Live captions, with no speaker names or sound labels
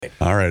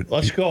All right.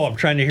 Let's go. I'm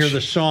trying to hear the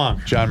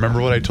song. John,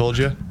 remember what I told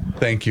you?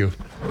 Thank you.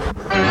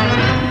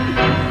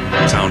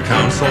 Town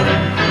council.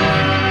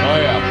 Oh,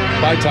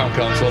 yeah. Bye, Town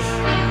Council.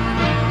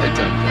 Hey,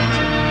 Town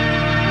council.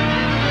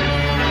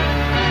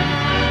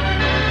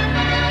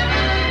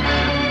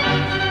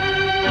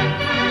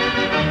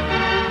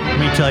 Let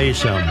me tell you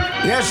something.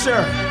 Yes,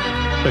 sir.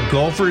 The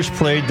Gophers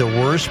played the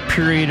worst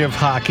period of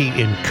hockey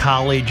in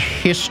college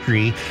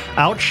history,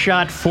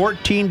 outshot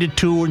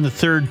 14-2 in the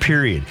third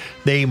period.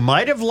 They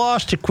might have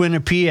lost to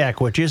Quinnipiac,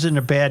 which isn't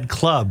a bad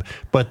club,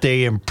 but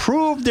they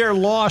improved their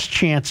loss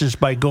chances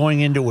by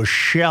going into a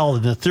shell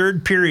in the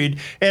third period,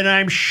 and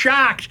I'm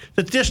shocked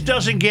that this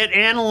doesn't get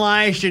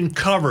analyzed and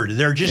covered.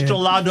 They're just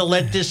allowed to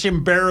let this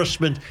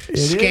embarrassment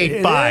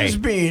skate by. It is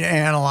being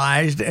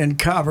analyzed and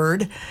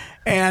covered.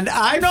 And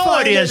I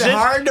find it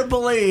hard to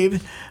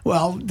believe.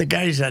 Well, the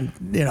guy said,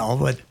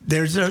 but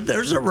there's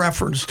a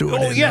reference to it.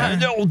 Oh, yeah.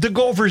 The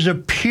Gophers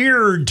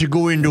appeared to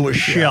go into a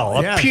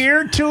shell. Yes.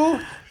 Appeared to?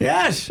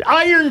 Yes.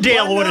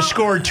 Irondale would have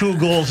scored 2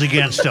 goals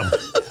against them.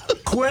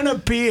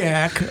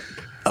 Quinnipiac.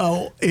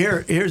 Oh,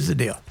 here's the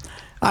deal.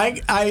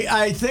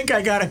 I think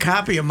I got a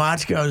copy of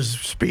Motzko's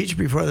speech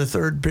before the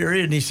third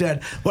period, and he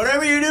said,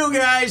 whatever you do,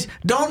 guys,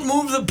 don't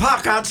move the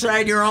puck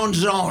outside your own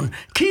zone.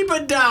 Keep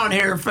it down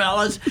here,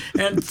 fellas,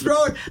 and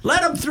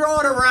let them throw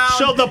it around.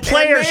 So the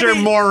players are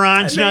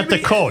morons, not the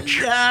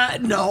coach.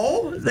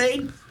 No,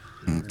 they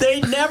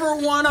never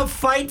want to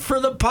fight for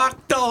the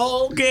puck the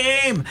whole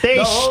game.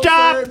 They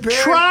stopped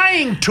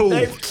trying to.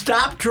 They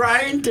stopped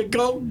trying to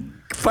go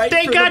fight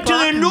They for got the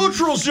puck. to the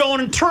neutral zone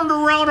and turned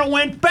around and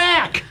went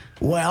back.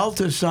 Well,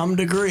 to some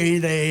degree,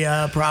 they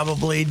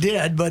probably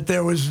did, but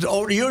there was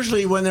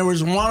usually when there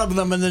was one of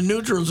them in the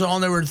neutral zone,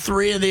 there were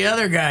 3 of the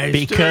other guys.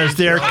 Because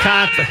their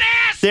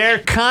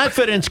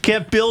confidence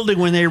kept building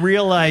when they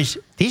realized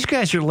these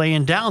guys are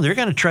laying down. They're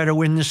going to try to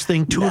win this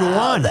thing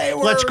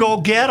 2-1. Let's go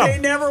get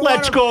them.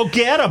 Let's go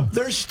get them.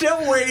 They're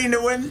still waiting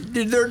to win.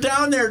 They're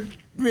down there,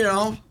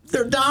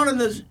 They're down in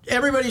the.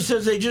 Everybody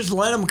says they just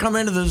let them come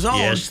into the zone.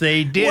 Yes,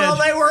 they did. Well,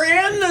 they were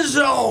in the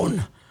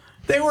zone.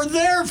 They were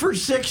there for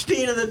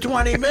 16 of the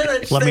 20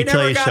 minutes. Let me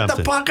tell you They never got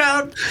something. the puck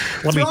out.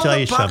 Let me tell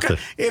you something.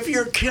 If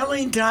you're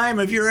killing time,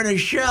 if you're in a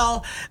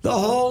shell, the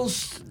whole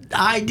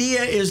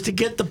idea is to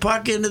get the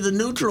puck into the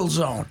neutral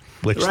zone.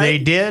 Which right? they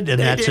did, and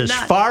that's as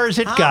far as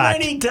it got. How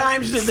many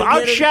times did they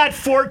outshot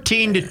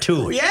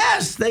 14-2?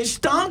 Yes, they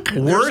stunk.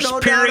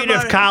 Worst period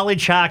of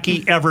college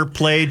hockey ever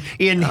played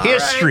in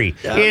history.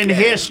 Right. Okay. In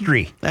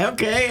history.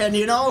 Okay, and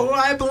you know who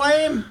I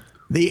blame?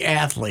 The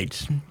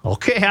athletes.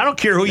 Okay, I don't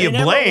care who you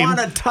blame.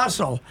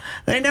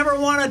 They never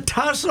want to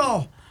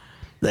tussle.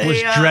 It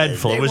was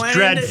dreadful. It was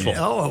dreadful.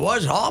 It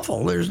was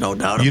awful. There's no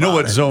doubt about it. You know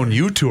what zone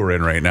you two are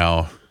in right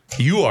now?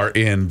 You are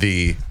in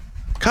the,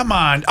 come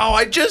on. Oh,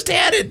 I just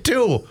had it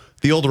too.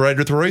 The old Ride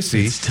with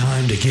Reusse. It's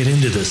time to get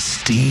into the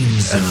steam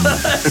zone.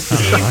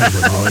 Ride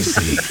with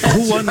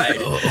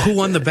Reusse. Who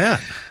won the bet?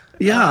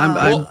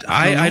 Yeah,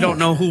 I don't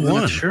know who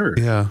won. Sure.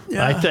 Yeah.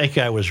 I think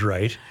I was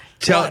right.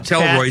 Tell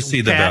Reusse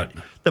the bet.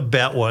 The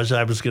bet was,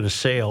 I was going to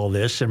say all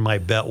this, and my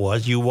bet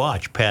was, you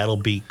watch, Pat will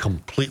be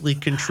completely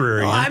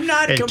contrarian I'm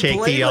not and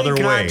completely take the other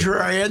way.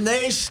 contrarian.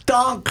 They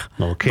stunk.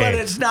 Okay. But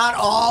it's not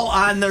all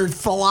on their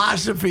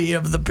philosophy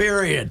of the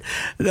period.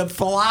 The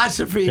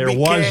philosophy There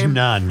was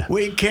none.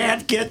 We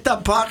can't get the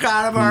puck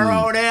out of our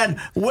own end.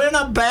 Win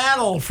a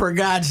battle, for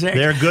God's sake.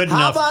 They're good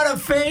enough. How about a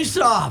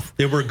face-off?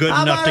 They were good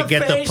enough to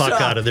get the puck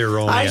out of their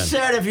own I end.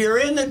 said if you're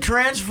in the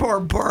transfer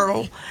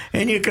portal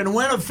and you can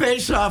win a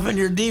face-off in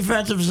your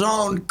defensive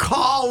zone,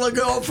 call the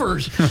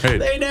Gophers. Right.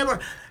 They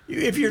never.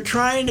 If you're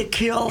trying to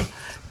kill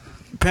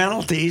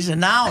penalties, and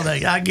now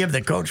I give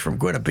the coach from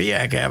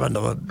Quinnipiac having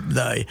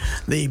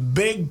the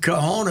big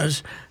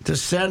cojones to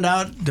send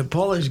out to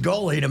pull his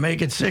goalie to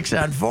make it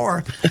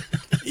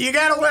 6-on-4. You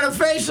got to win a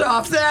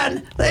face-off.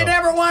 Then they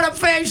never won a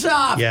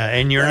face-off. Yeah,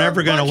 and you're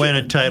never going to win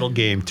a title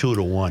game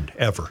 2-1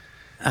 ever.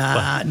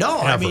 No,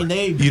 I mean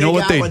they know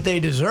got what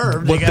they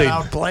deserved. They got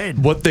outplayed.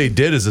 What they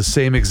did is the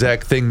same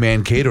exact thing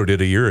Mankato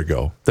did a year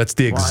ago. That's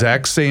the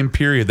exact same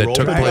period that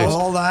took place.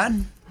 Hold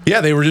on.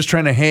 Yeah, they were just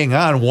trying to hang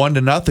on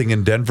 1-0,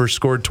 and Denver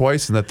scored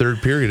twice in the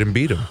third period and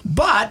beat them.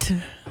 But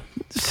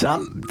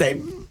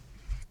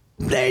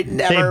they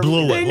never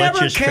blew it. Let's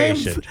just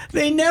face it.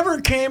 They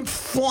never came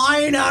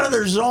flying out of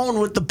their zone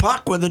with the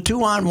puck with a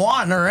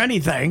 2-on-1 or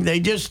anything.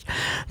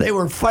 They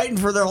were fighting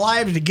for their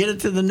lives to get it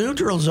to the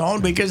neutral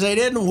zone because they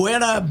didn't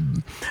win a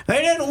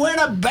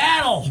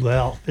battle.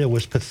 Well, it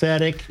was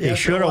pathetic. They Yes,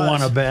 should it have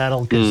won a was.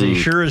 battle because they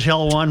sure as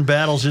hell won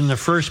battles in the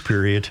first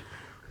period.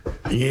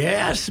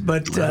 Yes,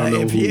 but know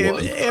if who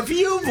won.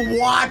 you've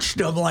watched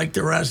them like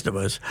the rest of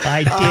us,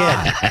 I did.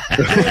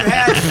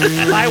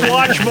 I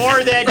watched more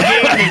of that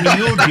game than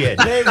you did.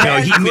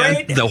 He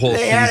meant the whole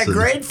They had a season.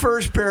 great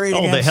first period.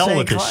 Oh, the against hell St.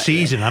 with the Cloud.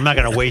 season. I'm not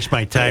going to waste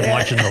my time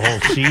watching the whole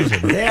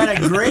season. They had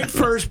a great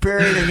first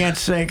period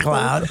against St.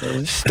 Cloud,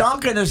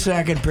 stunk in the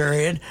second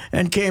period,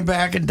 and came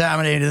back and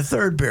dominated the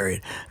third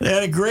period. They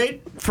had a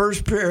great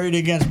first period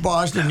against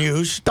Boston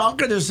U,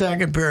 stunk in the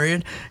second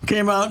period,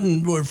 came out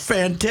and were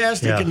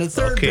fantastic in the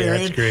third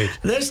period. That's great.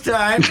 This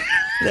time,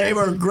 they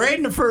were great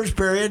in the first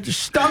period,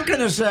 stunk in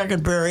the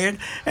second period,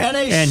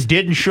 and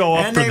didn't show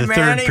up for the third they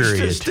managed to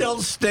period.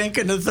 still stink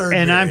in the third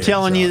period. And I'm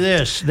telling you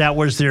this, that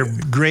was their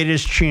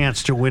greatest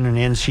chance to win an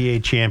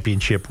NCAA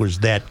championship was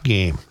that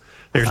game.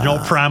 There's no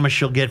promise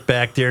you'll get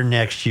back there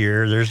next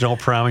year. There's no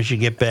promise you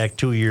get back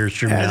 2 years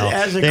from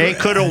now. They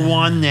could have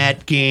won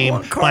that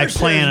game by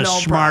playing a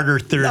smarter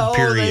third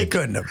period. No, they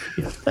couldn't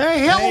have. The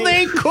hell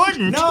they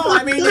couldn't. No,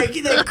 I mean,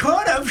 they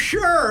could have,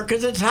 sure,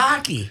 because it's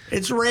hockey.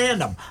 It's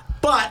random.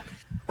 But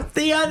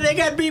they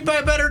got beat by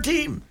a better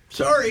team.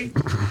 Sorry.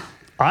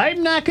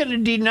 I'm not going to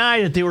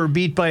deny that they were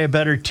beat by a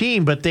better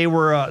team, but they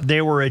were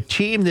a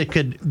team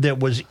that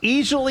was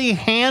easily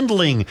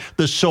handling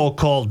the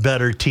so-called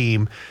better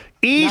team.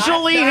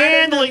 Easily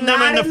handling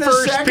them in the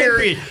first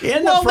period.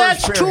 Well,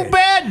 that's too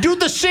bad. Do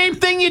the same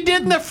thing you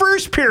did in the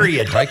first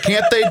period. Why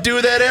can't they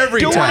do that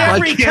every time? Do it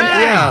every time.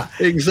 Yeah,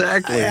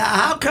 exactly.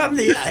 How come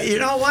you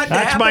know what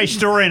That's happened? my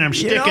story, and I'm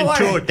sticking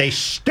to it. They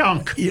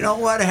stunk. You know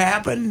what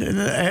happened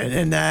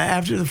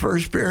after the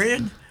first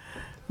period?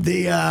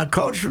 The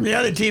coach from the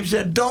other team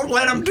said, "Don't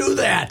let them do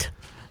that."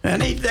 And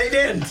they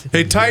didn't.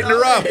 They tightened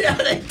her up. Yeah,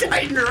 they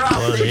tightened her up.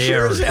 Well, they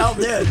sure as hell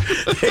did.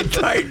 They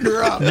tightened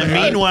her up. And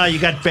meanwhile, you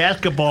got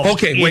basketball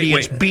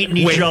idiots beating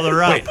each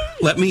other up.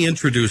 Let me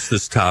introduce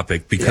this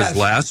topic because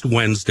last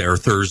Wednesday or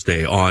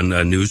Thursday on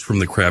News from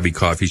the Krabby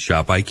Coffee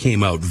Shop, I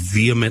came out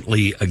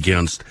vehemently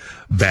against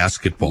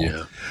basketball.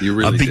 Yeah, you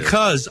really did.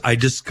 Because I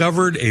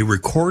discovered a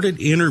recorded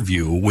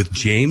interview with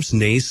James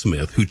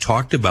Naismith who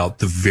talked about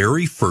the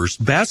very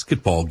first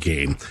basketball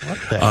game.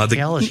 What the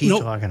hell is he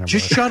talking about?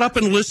 Just shut up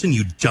and listen,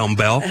 you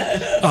dumbbell.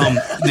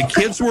 The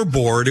kids were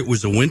bored. It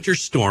was a winter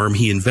storm.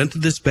 He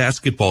invented this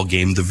basketball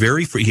game.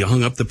 He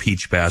hung up the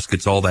peach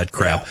baskets, all that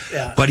crap.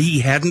 Yeah. But he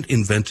hadn't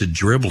invented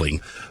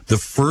dribbling. The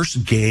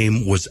first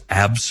game was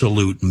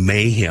absolute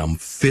mayhem,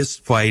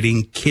 fist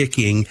fighting,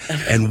 kicking,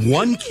 and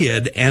one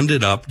kid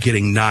ended up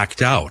getting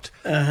knocked out.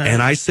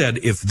 And I said,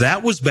 if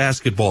that was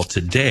basketball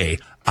today,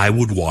 I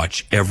would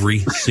watch every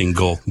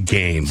single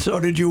game. So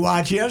did you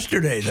watch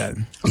yesterday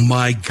then?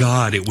 My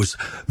God,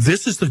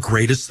 this is the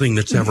greatest thing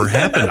that's ever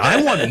happened.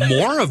 I want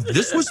more of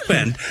this. Was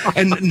spent,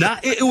 and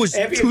it was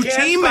two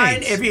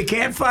teammates. If you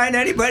can't find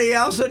anybody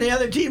else on the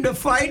other team to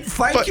fight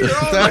your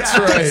own. That's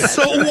guy. right. That's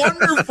so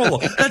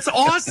wonderful. That's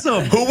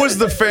awesome. Who was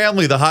the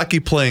family, the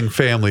hockey playing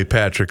family,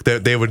 Patrick?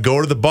 They would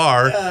go to the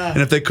bar,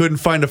 and if they couldn't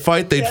find a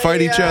fight, they'd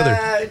fight each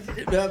other.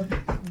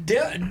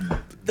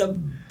 The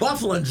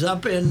Bufflins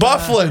up in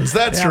Bufflins,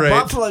 that's right.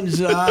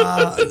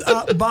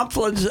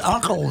 Bufflin's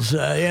uncles. He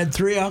had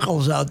 3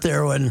 uncles out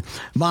there when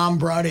Mom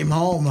brought him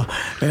home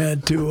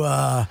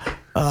to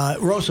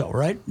Reusse,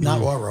 right?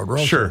 Not Warroad,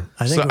 Reusse. Sure.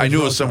 I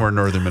knew it was somewhere in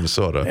northern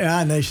Minnesota.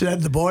 Yeah, and they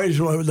said the boys,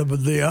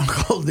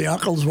 the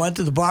uncles went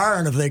to the bar,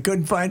 and if they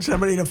couldn't find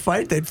somebody to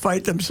fight, they'd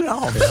fight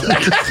themselves.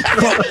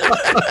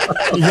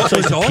 What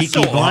was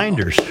also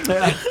Blinders.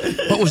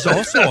 What was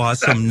also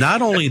awesome,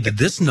 not only did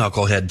this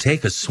knucklehead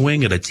take a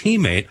swing at a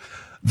teammate,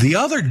 the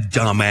other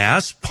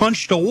dumbass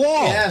punched a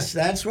wall. Yes,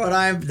 that's what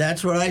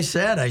I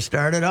said. I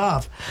started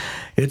off.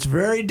 It's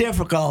very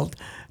difficult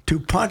to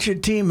punch a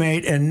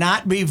teammate and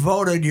not be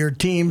voted your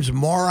team's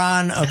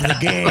moron of the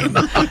game.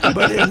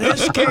 But in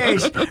this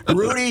case,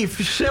 Rudy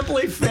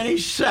simply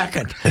finished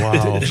second.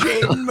 Wow.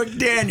 Jaden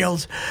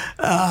McDaniels.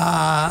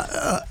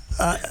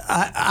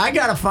 I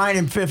got to fine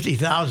him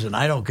 $50,000.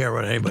 I don't care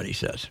what anybody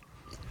says.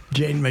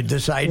 Jaden,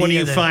 this idea. What do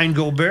you fine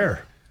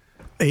Gobert?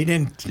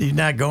 He's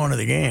not going to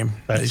the game.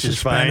 That's they his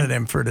suspended fine?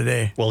 him for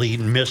today. Will he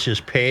miss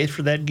his pay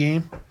for that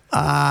game?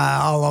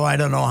 Although I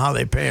don't know how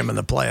they pay him in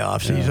the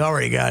playoffs. Yeah. He's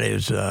already got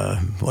his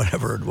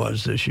whatever it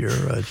was this year,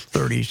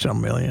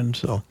 30-some million.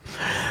 So,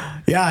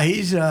 yeah,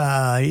 he's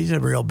a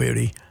real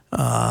beauty.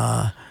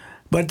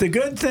 But the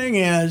good thing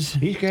is,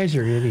 these guys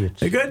are idiots.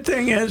 The good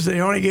thing is they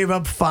only gave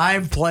up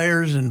 5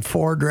 players and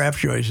 4 draft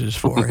choices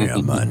for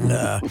him,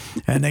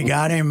 and they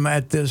got him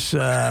at this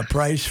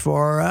price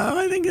for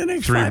I think the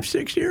next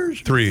 5-6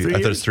 years. 3.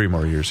 I thought it's 3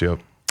 more years. Yep.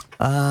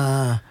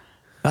 I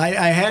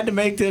had to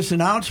make this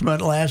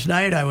announcement last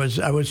night. I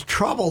was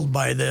troubled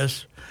by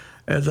this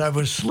as I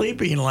was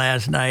sleeping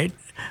last night.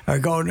 I'm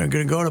going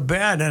to go to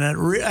bed, and at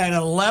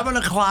 11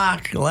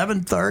 o'clock,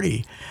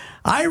 11:30,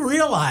 I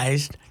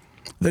realized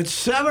that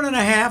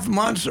 7.5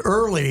 months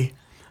early,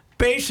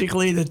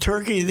 basically the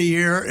turkey of the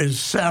year is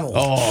settled.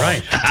 Oh,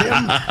 right.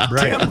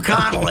 Tim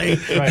Connolly,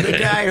 the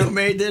guy who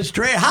made this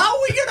trade. How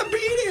are we going to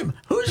beat him?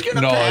 Who's going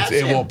to pass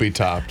him? It won't be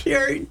topped.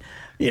 You're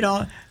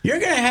going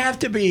to have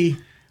to be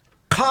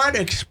caught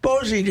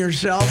exposing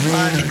yourself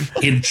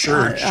in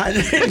church.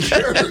 In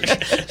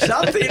church.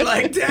 Something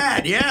like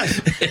that,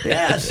 yes.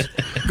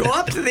 Go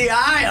up to the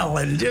aisle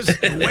and just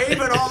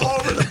wave it all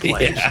over the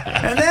place.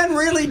 Yeah. And then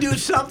really do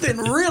something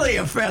really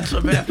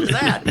offensive after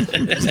that.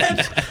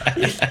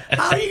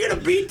 How are you going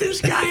to beat this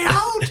guy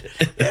out?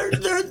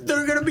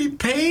 They're going to be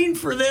paying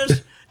for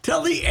this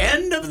till the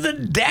end of the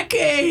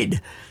decade.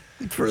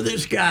 for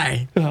this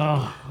guy.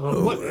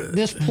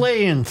 This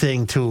play-in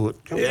thing, too.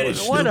 It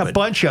is What a stupid.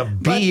 bunch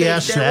of But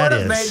BS they that would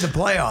have is. made the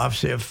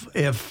playoffs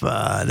if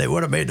they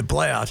would have made the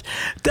playoffs.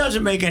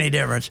 Doesn't make any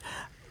difference.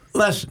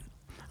 Listen,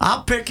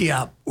 I'll pick you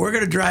up. We're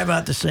going to drive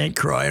out to St.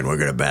 Croix, and we're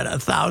going to bet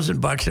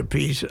 $1,000 a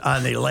piece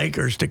on the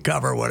Lakers to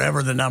cover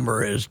whatever the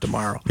number is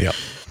tomorrow. Yep.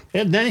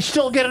 And then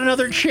still get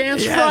another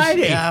chance Yes,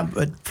 Friday. Yeah,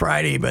 but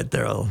Friday, but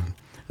they're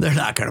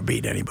not going to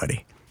beat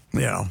anybody.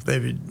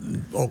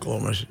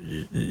 Oklahoma's,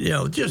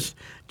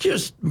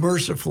 just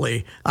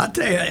mercifully. I'll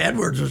tell you,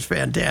 Edwards was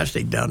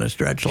fantastic down the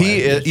stretch line. He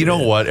is, you yesterday. know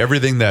what?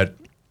 Everything that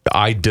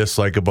I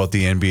dislike about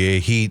the NBA,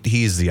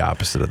 he's the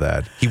opposite of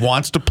that. He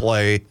wants to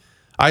play.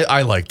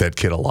 I like that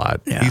kid a lot.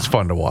 Yeah. He's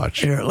fun to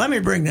watch. Here, let me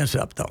bring this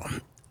up,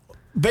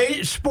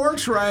 though.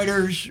 Sports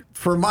writers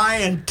for my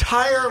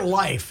entire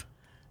life,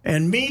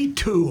 and me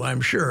too, I'm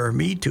sure,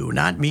 me too,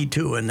 not me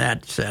too in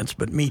that sense,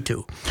 but me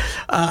too,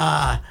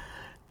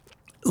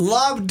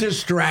 love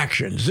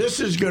distractions. This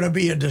is going to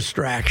be a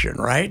distraction,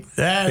 right?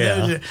 How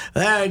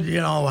are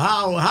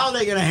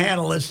they going to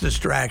handle this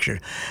distraction?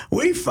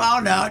 We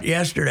found out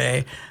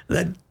yesterday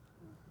that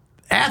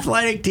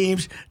athletic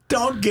teams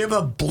don't give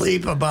a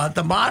bleep about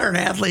the modern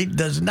athlete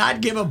does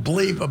not give a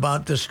bleep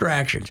about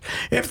distractions.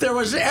 If there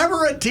was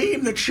ever a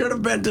team that should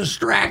have been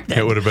distracted,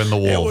 It would have been the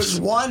Wolves. It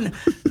was one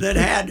that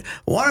had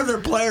one of their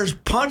players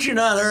punch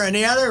another and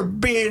the other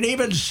being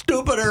even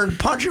stupider and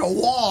punch a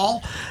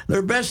wall,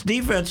 their best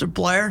defensive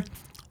player,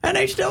 and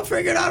they still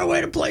figured out a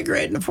way to play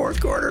great in the fourth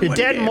quarter. and Did win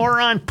the that game.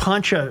 moron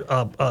punch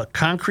a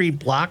concrete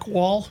block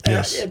wall?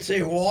 It's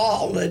a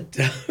wall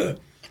that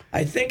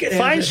I think it has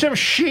Find a- some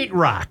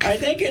sheetrock. I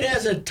think it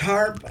has a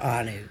tarp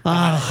on it.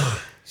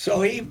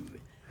 So he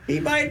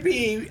might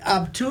be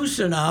obtuse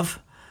enough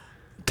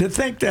to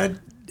think that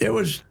it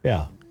was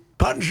Yeah.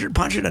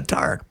 punching a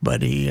tarp,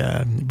 but he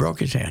broke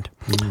his hand.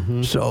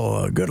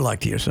 So good luck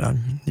to you,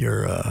 son.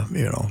 You're,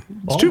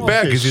 It's too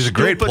bad because he's a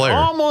great player.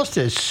 Almost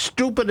as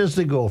stupid as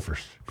the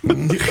Gophers.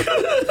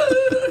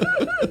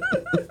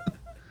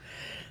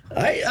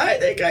 I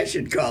think I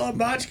should call him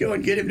Motzko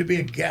and get him to be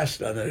a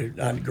guest on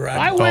Garage.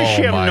 I wish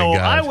Oh, him my no.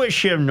 God. I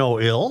wish him no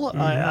ill.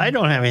 I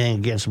don't have anything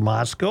against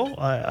Motzko.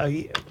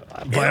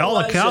 By all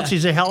was, accounts,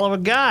 he's a hell of a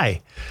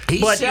guy. He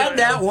said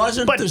that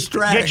wasn't But the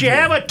strategy. did you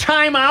have a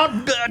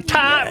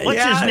timeout? What's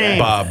Yeah, his name?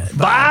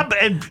 Bob.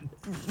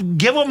 And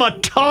give him a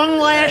tongue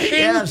lashing.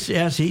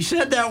 Yes. He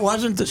said that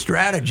wasn't the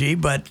strategy,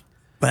 but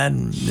there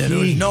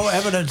was no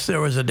evidence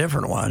there was a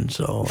different one.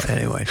 So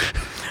anyway,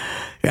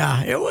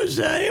 yeah, it was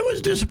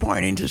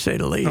disappointing to say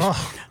the least.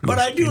 But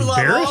I do love all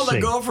the embarrassing.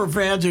 Gopher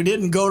fans who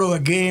didn't go to a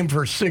game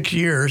for 6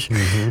 years.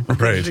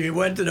 Right. They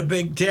went to the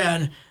Big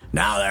Ten.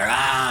 Now they're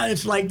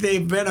it's like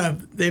they've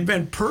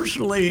been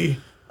personally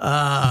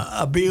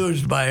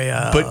abused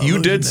by. But you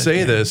losing did this say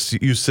game. this.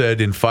 You said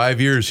in 5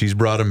 years he's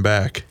brought him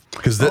back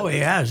because Oh, he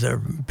has.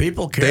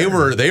 People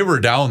care. they were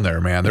down there,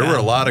 man. There were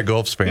a lot of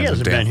Gophs fans He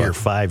hasn't in been Tampa. here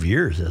 5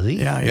 years, has he?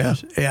 Yeah,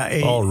 yes.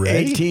 Yeah,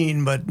 Already?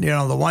 18, but,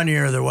 the 1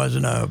 year there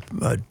wasn't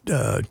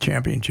a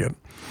championship.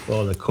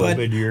 Oh, the But,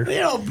 COVID year.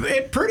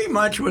 it pretty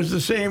much was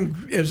the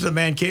same as the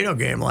Mankato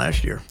game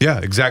last year. Yeah,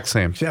 exact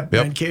same. Except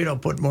Yep. Mankato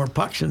put more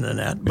pucks in the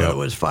net, but Yep. it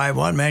was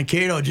 5-1.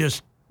 Mankato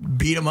just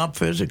beat them up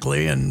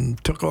physically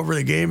and took over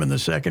the game in the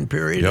second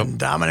period Yep. and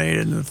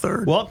dominated in the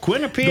third. Well,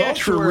 Quinnipiac's Gophs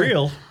for were-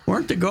 real.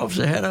 Weren't the Gophs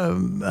ahead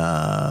of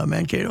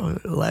Mankato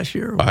last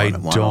year? I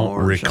 1-0 don't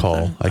or recall.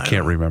 something? I can't don't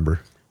know. remember.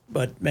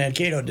 But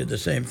Mankato did the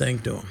same thing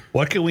to them.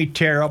 What can we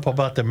tear up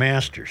about the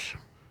Masters?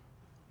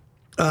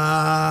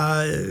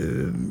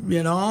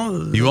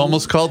 You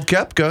almost called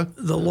Koepka.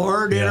 The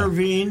Lord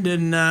intervened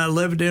and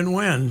Liv didn't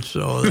win,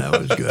 so that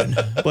was good.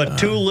 But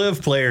two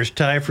live players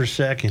tie for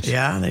seconds.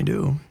 Yeah, they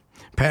do.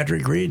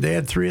 Patrick Reed, they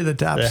had 3 of the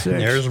top 6.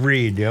 There's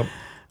Reed, yep.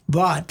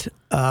 But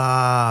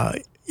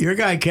your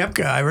guy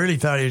Koepka, I really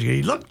thought he was good.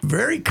 He looked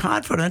very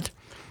confident.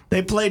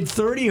 They played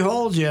 30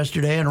 holes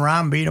yesterday, and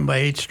Rahm beat him by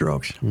 8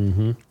 strokes.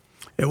 Mm-hmm.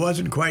 It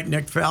wasn't quite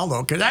Nick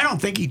Faldo, because I don't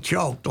think he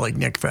choked like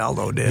Nick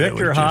Faldo did. It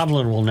Victor was just-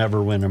 Hovland will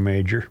never win a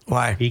major.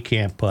 Why? He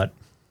can't putt.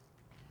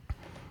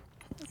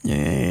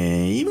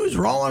 He was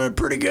rolling it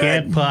pretty good.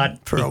 Can't putt.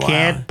 for He a while.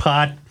 can't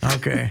putt.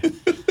 Okay.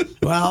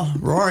 Well,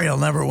 Rory will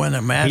never win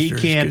the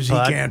Masters can't because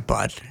putt. he can't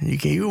putt.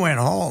 He went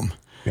home.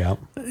 Yep.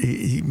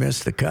 He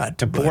missed the cut.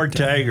 The poor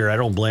Tiger, I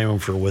don't blame him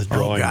for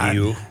withdrawing God.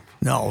 you.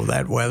 No,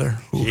 that weather.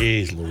 Oof.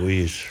 Jeez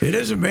Louise. It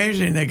is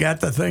amazing they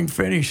got the thing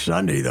finished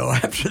Sunday, though,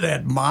 after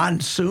that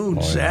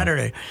monsoon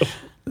Saturday.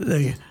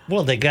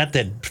 Well, they got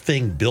that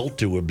thing built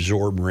to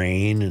absorb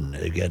rain, and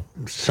they got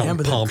some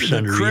but pumps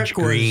under each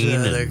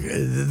green.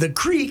 The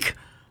creek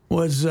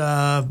was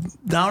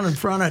down in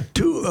front of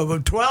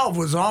 12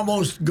 was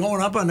almost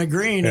going up on the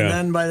green, and Yeah.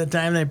 then by the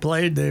time they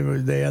played,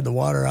 they had the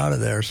water out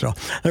of there. So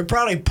they're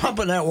probably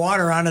pumping that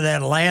water onto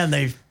that land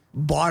they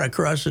bought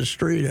across the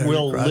street.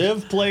 Will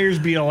live players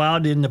be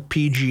allowed in the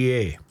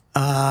PGA?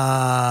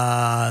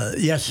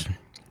 Yes,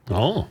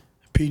 Oh.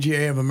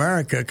 PGA of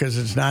America, because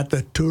it's not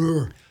the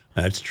Tour.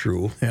 That's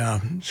true.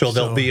 Yeah. So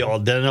they'll be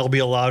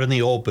allowed in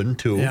the Open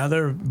too. Yeah,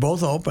 they're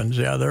both opens.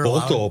 Yeah, they're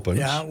Both allowed. opens.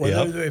 Yeah,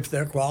 if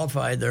they're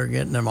qualified, they're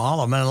getting them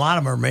all of them, and a lot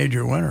of them are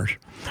major winners.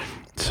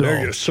 So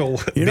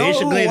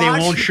Basically, they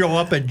won't show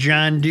up at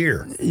John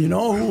Deere. You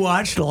know who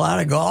watched a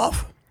lot of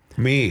golf?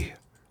 Me.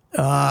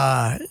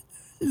 The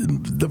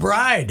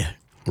bride.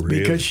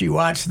 Really? Because she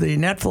watched the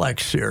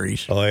Netflix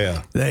series. Oh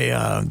yeah.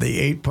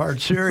 The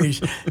 8-part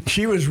series.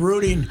 She was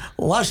rooting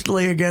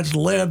lustily against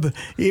Lib,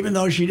 even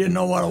though she didn't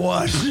know what it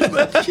was.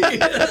 But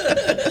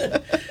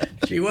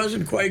she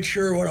wasn't quite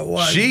sure what it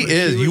was. She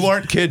is. You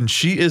aren't kidding.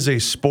 She is a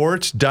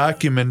sports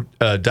documentary.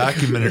 Oh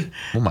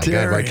my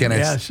God! Why can't I?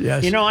 Yes.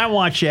 You know, I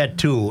watch that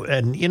too,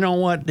 and you know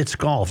what? It's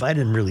golf. I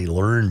didn't really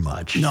learn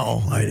much.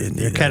 No, I didn't.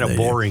 They're kind of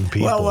boring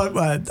people. Well,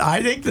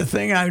 I think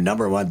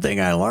number one thing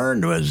I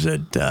learned was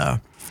that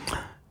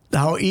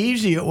how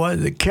easy it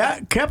was.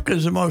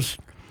 Koepka's the most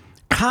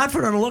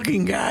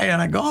confident-looking guy on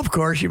a golf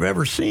course you've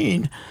ever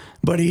seen.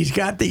 But he's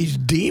got these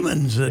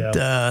demons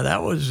that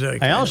was.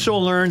 I also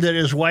learned that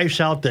his wife's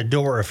out the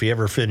door if he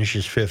ever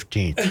finishes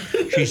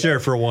 15th. She's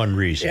there for one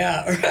reason.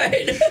 Yeah,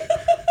 right.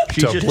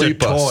 She's To just a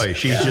bleep us. toy.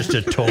 She's just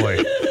a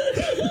toy.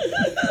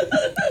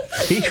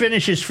 He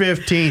finishes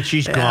 15th,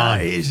 she's gone.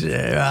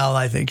 Well,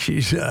 I think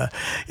she's.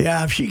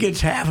 If she gets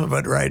half of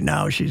it right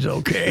now, she's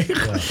okay.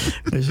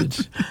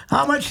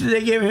 How much did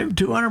they give him?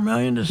 $200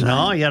 million to sign?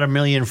 No, he got $1.5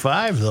 million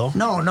though.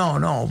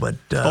 No. But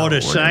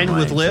to sign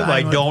with Liv,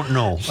 I don't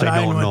know.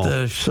 Sign with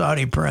the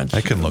Saudi prince. I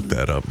can look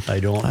that up.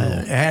 I don't know.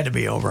 It had to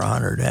be over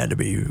 100. It had to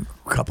be a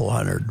couple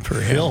hundred for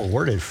him. Phil,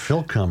 where did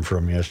Phil come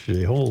from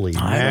yesterday? Holy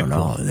I don't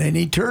mackerel. know. And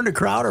he turned the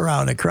crowd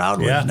around. The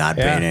crowd was not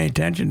paying any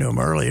attention to him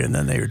earlier, and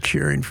then they were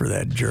cheering for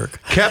that jerk.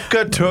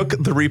 Koepka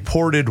took the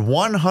reported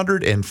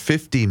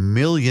 $150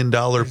 million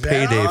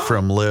payday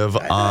from Liv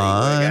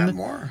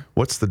on.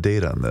 What's the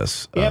date on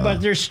this? Yeah, but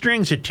there's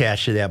strings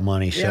attached to that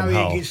money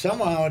somehow.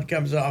 Somehow it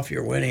comes off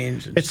your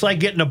winnings. It's like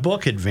getting a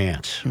book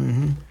advance.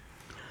 Mm-hmm.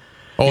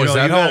 Oh, is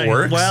that how it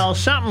works? Well,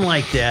 something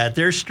like that.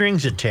 There's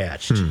strings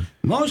attached.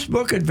 Most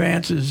book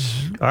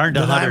advances Aren't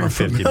that I'm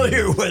 150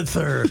 familiar with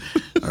are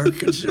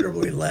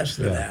considerably less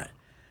than that.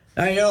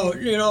 I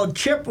know,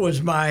 Chip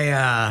was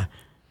my.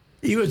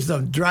 He was the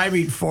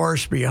driving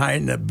force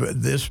behind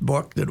this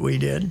book that we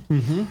did,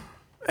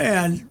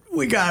 and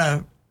we got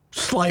a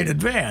slight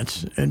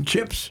advance. And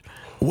Chip's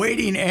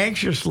waiting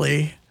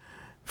anxiously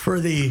for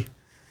the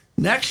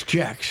next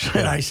checks,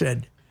 and I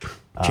said,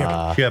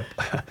 Chip,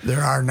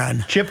 there are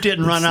none. Chip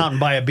didn't run out and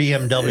buy a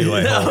BMW,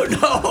 I hope.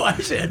 No, I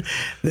said,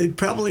 the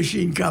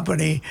publishing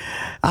company,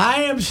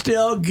 I am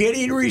still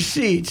getting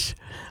receipts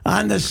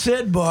on the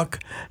Sid book,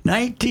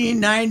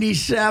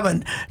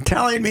 1997,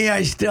 telling me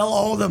I still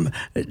owe them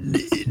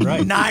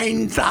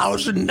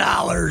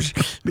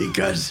 $9,000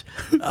 because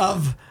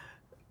of,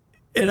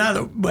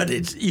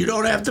 but you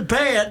don't have to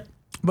pay it.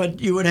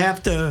 But you would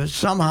have to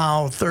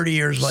somehow 30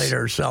 years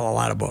later sell a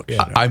lot of books.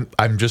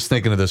 I'm just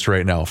thinking of this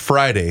right now.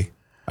 Friday,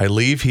 I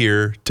leave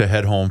here to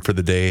head home for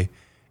the day,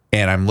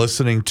 and I'm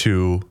listening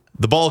to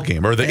the ball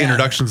game or the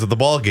introductions of the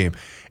ball game.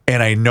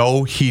 And I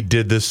know he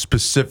did this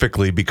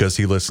specifically because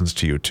he listens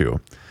to you too.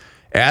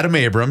 Adam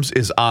Abrams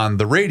is on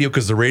the radio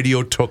because the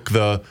radio took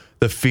the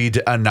feed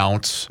to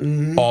announce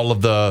all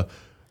of the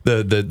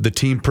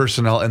team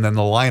personnel and then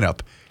the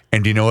lineup.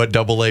 And do you know what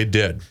Double A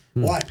did?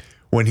 What?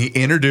 When he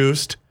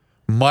introduced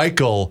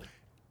Michael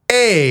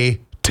A.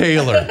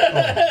 Taylor.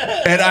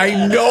 And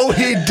I know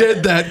he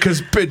did that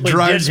because it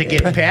drives to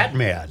get Pat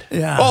mad.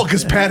 Yeah. Oh,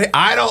 because Pat,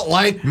 I don't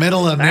like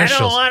middle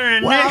initials. I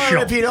don't want an initial.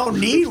 Well, if you don't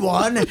need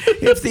one,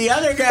 if the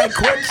other guy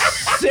quit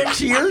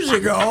 6 years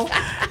ago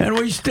and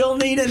we still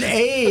need an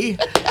A.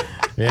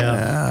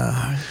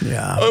 Yeah.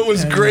 It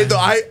was great, though.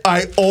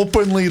 I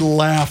openly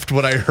laughed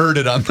when I heard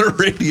it on the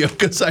radio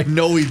because I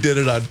know he did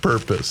it on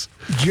purpose.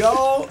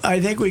 Joe,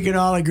 I think we can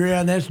all agree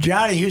on this.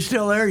 Johnny, you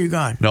still there? You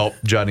gone? Nope,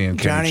 Johnny and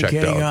Kenny checked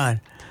out. Gone.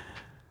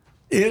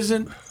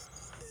 Isn't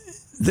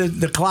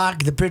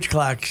the pitch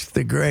clock's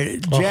the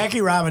great?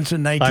 Jackie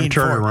Robinson, 1940. I'm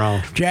turning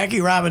around.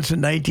 Jackie Robinson,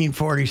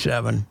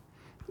 1947.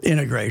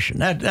 Integration.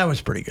 That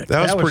was pretty good.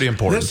 That was pretty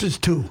important. This is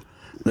two.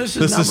 This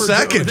is This is number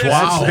second. two.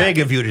 Wow. That's big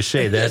of you to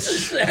say.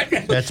 That's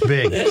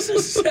big. This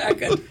is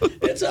second.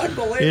 It's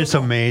unbelievable. It's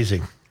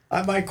amazing.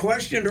 My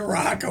question to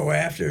Rocco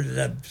after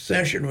the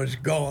session was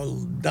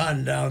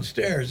done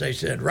downstairs, I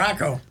said,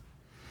 Rocco,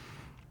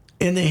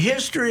 in the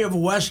history of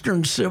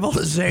Western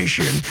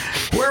civilization,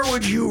 where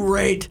would you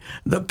rate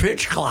the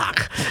pitch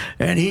clock?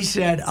 And he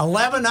said,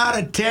 11 out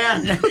of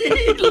 10.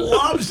 He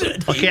loves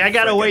it. Okay, I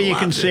got a way you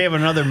can save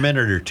another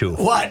minute or two.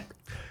 What?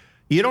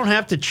 You don't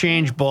have to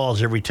change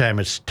balls every time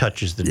it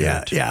touches the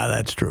dirt. Yeah,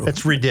 that's true.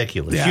 That's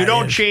ridiculous. Yeah, you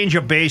don't it is. change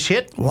a base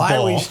hit Why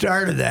ball. we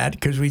started that,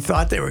 because we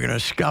thought they were going to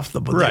scuff the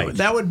ball. Right.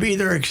 That would be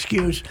their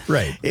excuse.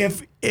 Right.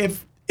 If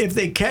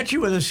they catch you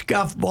with a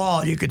scuffed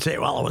ball, you could say,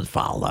 well, it was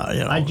fouled out.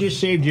 You know? I just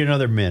saved you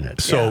another minute.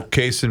 So,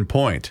 case in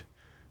point,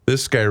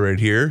 this guy right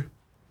here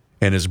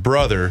and his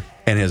brother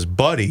and his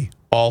buddy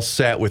all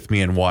sat with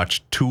me and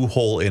watched 2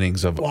 whole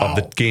innings of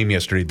the game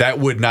yesterday. That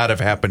would not have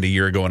happened a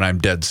year ago, and I'm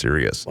dead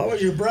serious. What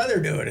was your brother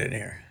doing in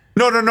here?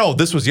 No.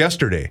 This was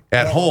yesterday.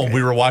 At home, okay.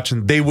 we were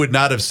watching. They would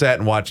not have sat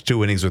and watched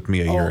 2 innings with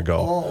me a year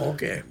ago. Oh,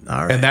 okay.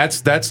 All right. And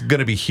that's going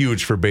to be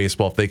huge for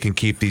baseball if they can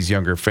keep these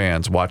younger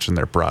fans watching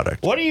their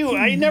product.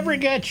 I never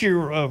got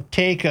your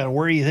take on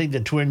where you think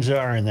the Twins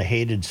are in the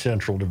hated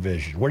Central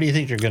Division. What do you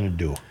think they're going to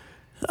do?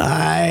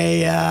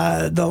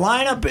 The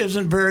lineup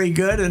isn't very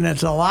good, and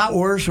it's a lot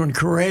worse when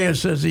Correa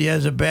says he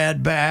has a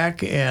bad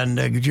back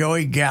and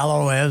Joey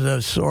Gallo has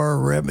a sore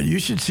rib. You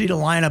should see the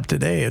lineup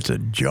today; it's a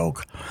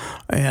joke.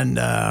 And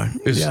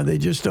they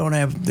just don't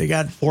have. They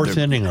got fourth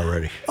inning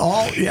already.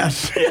 Oh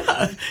yes,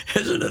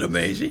 isn't it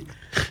amazing?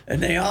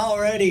 And they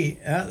already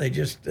they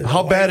just.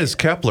 How bad is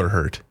Kepler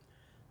hurt?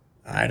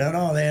 I don't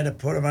know. They had to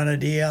put him on a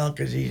DL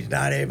because he's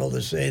not able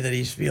to say that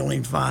he's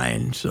feeling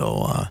fine.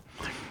 So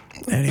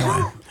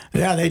anyway.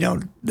 Yeah, they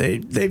don't.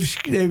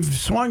 They've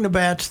swung the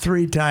bats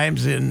 3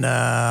 times in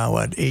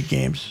 8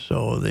 games?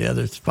 So the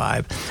other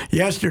 5.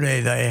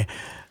 Yesterday,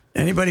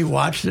 anybody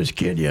watch this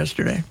kid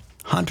yesterday?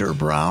 Hunter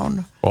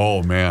Brown.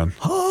 Oh man.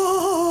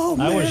 Oh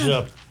man. I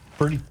was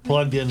pretty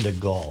plugged into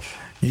golf.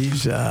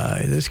 He's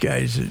this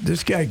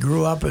guy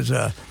grew up as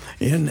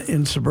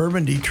in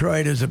suburban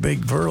Detroit as a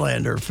big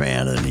Verlander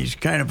fan, and he's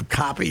kind of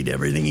copied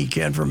everything he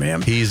can from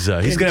him. He's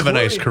going to have a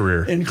nice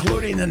career,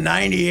 including the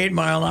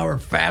 98-mile-an-hour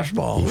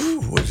fastball.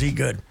 Ooh, was he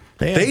good?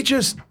 They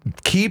just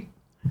keep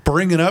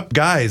bringing up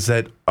guys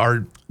that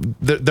are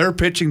their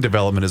pitching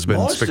development has been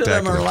spectacular. Most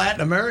of them are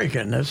Latin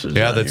American. This is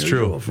that's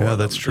true. Yeah,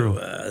 that's true.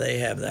 They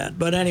have that,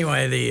 but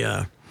anyway,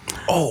 the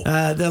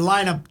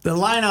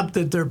lineup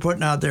that they're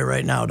putting out there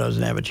right now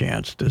doesn't have a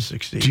chance to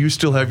succeed. Do you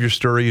still have your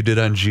story you did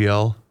on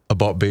GL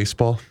about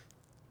baseball?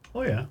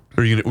 Oh, yeah.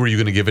 Were you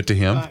going to give it to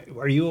him?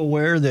 Are you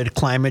aware that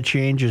climate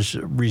change is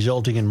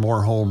resulting in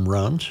more home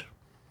runs?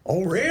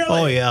 Oh, really?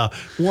 Oh, yeah.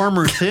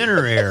 Warmer,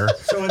 thinner air.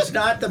 So it's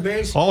not the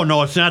baseball? Oh,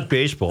 no, it's not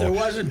baseball. It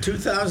wasn't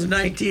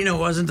 2019. It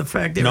wasn't the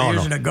fact they were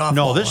using a golf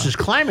ball. No, this is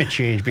climate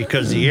change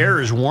because the air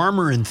is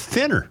warmer and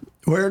thinner.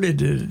 Where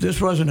did this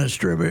wasn't a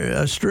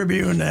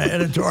Tribune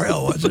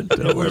editorial, was it?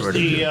 It was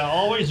the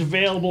always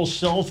available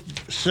Seth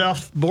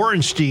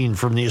Borenstein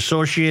from the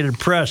Associated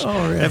Press.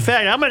 Oh, really? In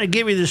fact, I'm going to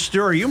give you this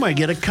story. You might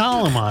get a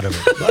column out of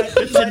it.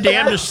 It's the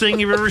damnedest thing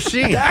you've ever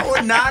seen. That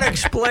would not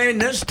explain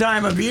this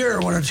time of year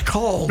when it's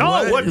cold.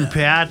 No, it wouldn't,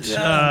 Pat.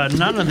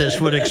 None of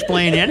this would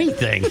explain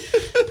anything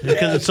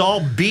because it's all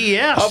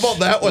BS. How about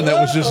that one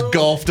that was just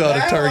golfed out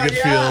of Target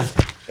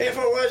Field? If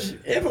it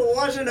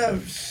wasn't a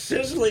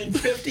sizzling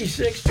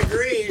 56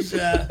 degrees.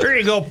 There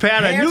you go,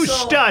 Pat. A new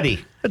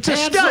study. It's a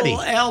study.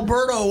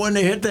 Alberto when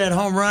they hit that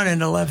home run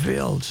into left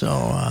field.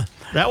 So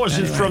that was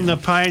from the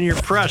Pioneer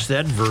Press.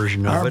 That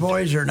version of it. Our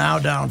boys are now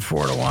down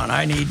 4-1.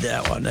 I need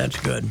that one. That's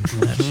good.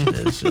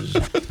 This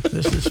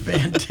is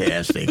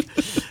fantastic.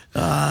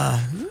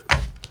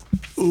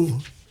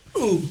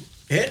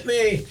 Hit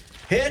me.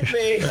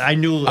 I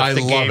knew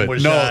the game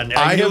was on.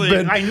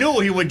 I knew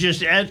he would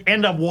just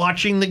end up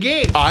watching the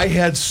game. I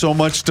had so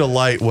much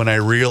delight when I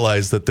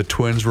realized that the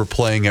Twins were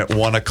playing at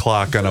 1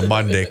 o'clock on a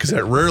Monday, because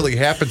that rarely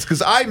happens,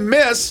 because I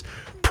miss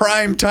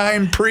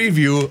primetime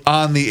preview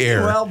on the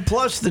air. Well,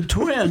 plus the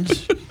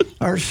Twins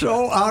are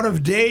so out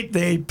of date,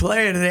 they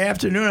play in the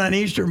afternoon on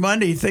Easter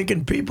Monday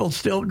thinking people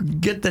still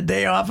get the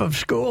day off of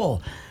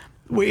school.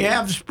 We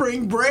have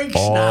spring breaks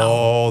now.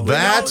 Oh,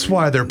 that's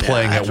why they're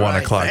playing at 1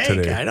 o'clock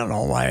today. I don't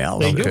know why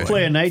else. They do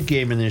play a night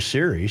game in this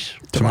series.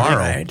 Tomorrow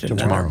night, and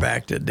then they're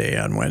back today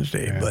on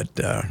Wednesday. Yeah. But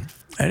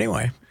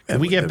anyway.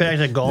 Can we get back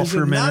to golf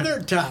for a minute?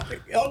 Another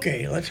topic.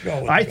 Okay, let's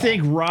go. I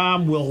think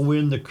Rahm will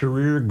win the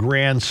career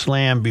Grand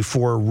Slam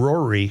before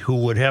Rory, who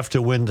would have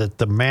to win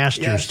the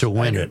Masters to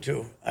win it.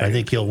 I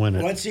think he'll win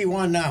it. What's he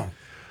won now?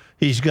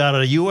 He's got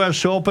a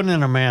U.S. Open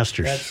and a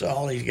Masters. That's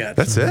all he's got.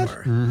 That's it?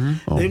 Mm-hmm.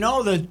 Oh. They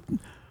know that.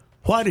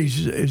 What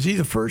is he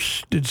the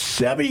first? Did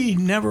Seve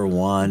never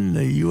won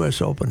the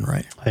U.S. Open,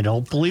 right? I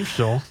don't believe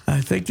so.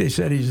 I think they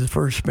said he's the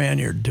first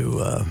Spaniard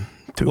to. I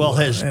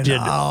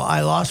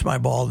lost my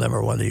ball.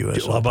 Never won the U.S.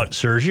 Open. How about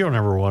Sergio?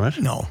 Never won it.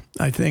 No,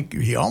 I think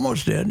he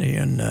almost did.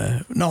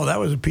 No, that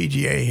was a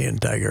PGA. He and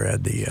Tiger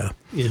had the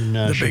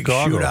big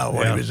Chicago. shootout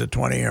when he was a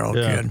 20-year-old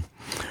kid.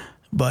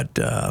 But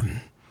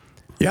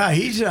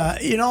he's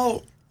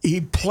he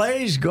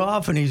plays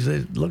golf, and he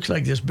looks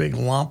like this big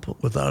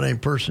lump without any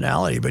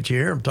personality, but you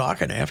hear him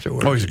talking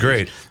afterwards. Oh, he's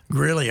great.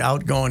 Really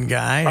outgoing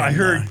guy. I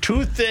heard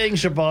 2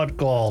 things about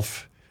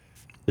golf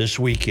this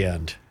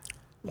weekend,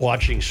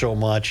 watching so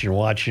much and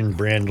watching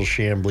Brandel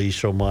Chambly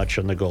so much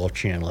on the Golf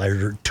Channel. I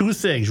heard 2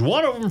 things.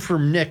 One of them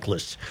from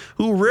Nicholas,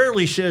 who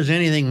rarely says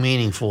anything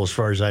meaningful as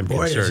far as I'm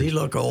concerned. Boy, does he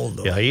look old,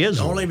 though. Yeah, he is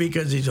Only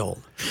because he's old.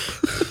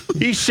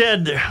 He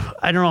said,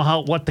 I don't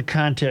know what the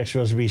context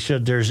was, but he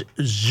said there's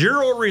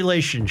zero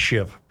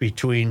relationship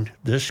between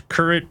this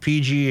current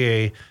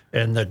PGA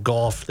and the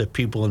golf that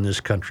people in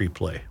this country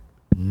play.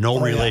 No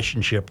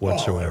relationship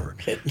whatsoever.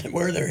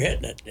 Where they're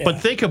hitting it. Yeah. But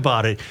think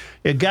about it.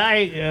 A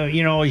guy,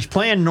 he's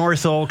playing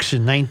North Oaks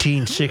in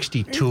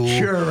 1962.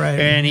 Sure, right.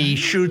 And he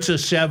shoots a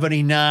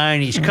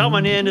 79. He's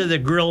coming into the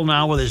grill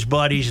now with his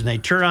buddies, and they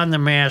turn on the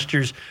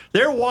Masters.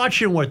 They're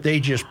watching what they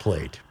just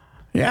played.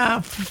 Yeah,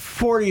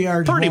 40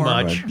 yards Pretty more,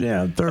 much. but,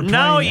 yeah, they're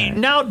Now, playing that.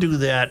 now do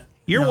that.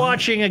 You're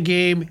watching a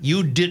game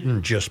you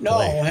didn't just No,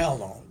 play. hell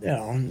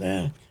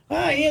no.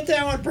 He hit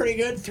that one pretty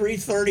good,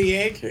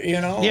 338,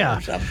 Yeah.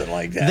 or something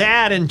like that.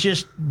 That and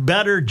just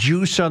better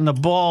juice on the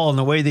ball and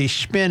the way they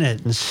spin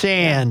it and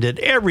sand and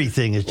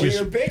everything is Well, just.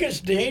 your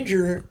biggest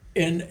danger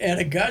at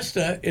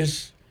Augusta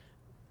is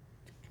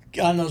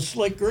on those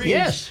slick greens.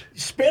 Yes.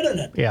 Spinning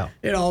it. Yeah.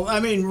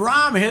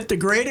 Rahm hit the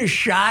greatest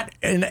shot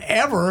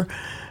ever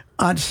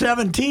on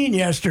 17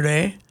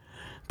 yesterday,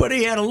 but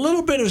he had a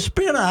little bit of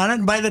spin on it,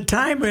 and by the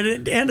time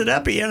it ended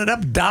up, he ended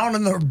up down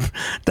in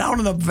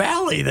the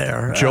valley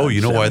there. Joe,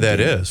 you know why that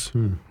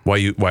 17.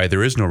 is? Why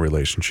there is no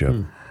relationship?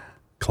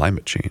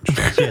 Climate change.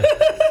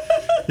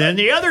 Then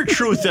the other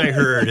truth I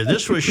heard, and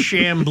this was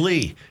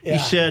Chambly. Yeah. He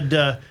said,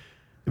 have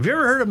you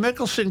ever heard of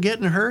Mickelson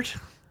getting hurt?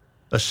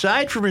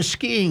 Aside from his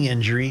skiing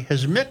injury,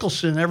 has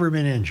Mickelson ever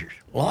been injured?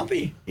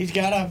 Lumpy. He's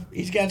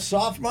got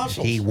soft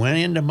muscles. He went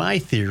into my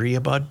theory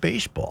about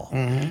baseball.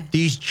 Mm-hmm.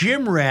 These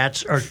gym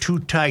rats are too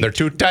tight. They're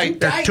too tight.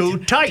 They're too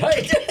tight.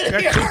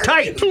 They're too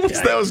tight.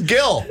 That was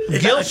Gil.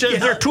 Gil says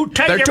they're too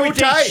tight. They're too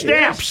Everything tight.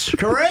 snaps.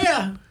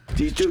 Correa.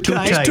 He's too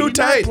tight. tight. Too He's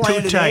tight. not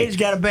playing Too today. tight. He's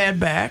got a bad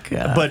back.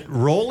 But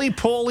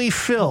roly-poly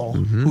Phil,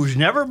 who's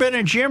never been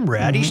a gym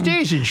rat, he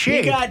stays in he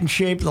shape. got in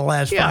shape the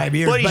last Yeah, 5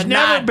 years. but he's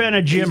never been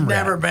a gym He's rat.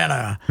 never been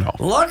a.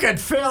 Look at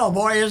Phil.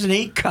 Boy, isn't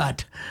he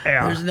cut?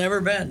 Yeah. There's never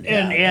been.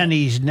 And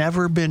he's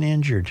never been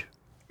injured,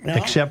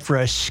 except for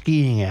a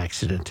skiing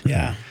accident.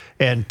 Yeah.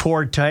 And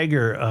poor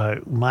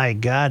Tiger, my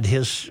God,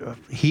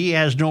 he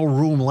has no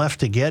room left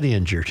to get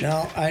injured.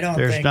 No, I don't.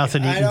 There's think,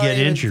 nothing he I can don't get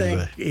even injured think-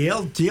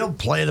 with. He'll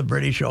play the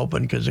British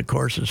Open because the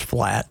course is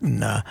flat,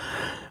 and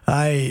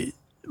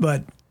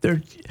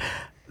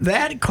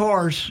that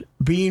course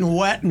being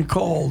wet and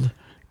cold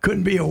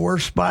couldn't be a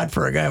worse spot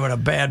for a guy with a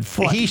bad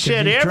foot. He 'cause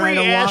said he's every trying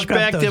to walk up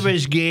aspect those- of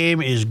his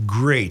game is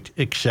great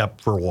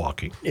except for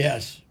walking.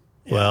 Yes.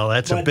 Well,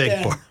 that's a But big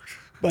then- part.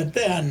 But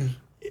then,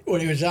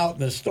 when he was out in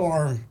the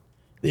storm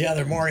the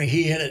other morning,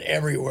 he hit it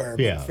everywhere.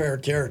 But Yeah. fair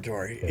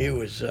territory. It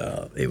was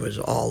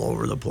all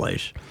over the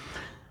place.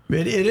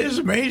 It is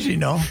amazing,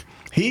 though.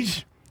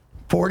 He's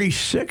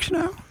 46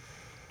 now.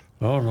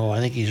 Oh, no, I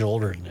think he's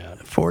older than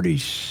that.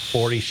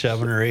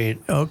 47 or 8.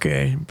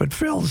 Okay, but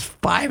Phil's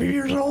 5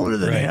 years older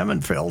than Right. him,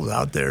 and Phil's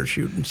out there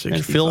shooting 65.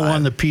 And Phil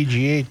won the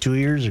PGA 2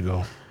 years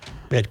ago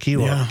at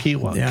Yeah.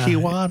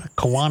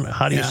 Kiwana.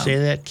 How do you Yeah. say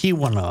that?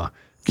 Kiwana.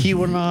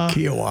 Kiowa,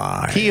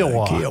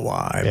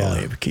 I Yeah.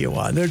 believe.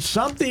 Kiowa. There's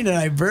something that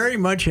I very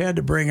much had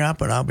to bring up,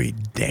 and I'll be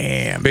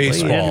damned.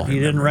 Baseball. You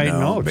didn't write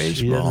notes.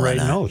 Baseball. You didn't write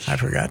and notes. I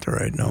forgot to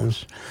write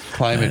notes.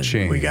 Climate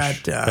change. We got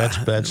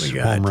That's we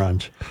got, home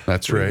runs.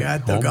 That's We right.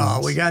 got Home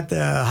runs. we got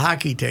the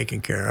hockey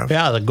taken care of.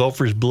 Yeah, the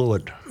Gophers blew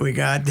it. We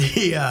got the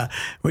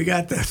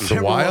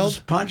Timberwolves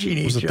Wild?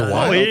 punching Was each it the other. Oh,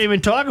 Wild? we didn't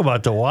even talk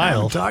about the I haven't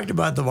Wild. talked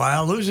about the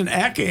Wild. Losing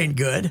Eck ain't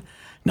good.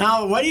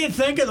 Now, what do you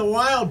think of the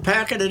Wild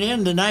packing it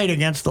in tonight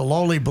against the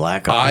lowly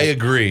Blackhawks? I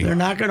agree. They're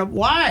not going to.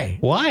 Why?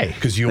 Why?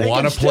 Because you They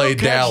want can to play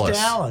still catch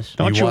Dallas.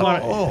 Don't you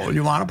want? want? Oh,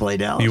 you want to play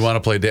Dallas? You want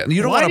to play Dallas.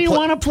 You don't Why want do to you play.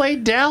 want to play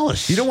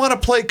Dallas? You don't want to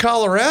play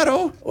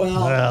Colorado. Well,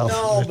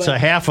 no, it's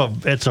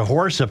but, it's a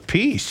horse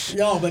apiece.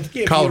 no, but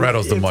if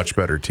Colorado's you, the much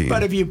better team.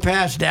 But if you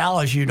pass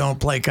Dallas, you don't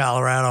play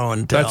Colorado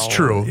until. That's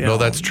true. you No, know,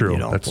 that's true. You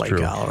don't That's play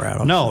true.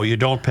 Colorado. No, you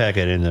don't pack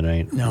it in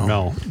tonight.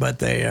 No. But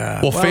they.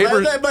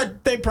 Faber-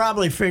 but they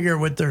probably figure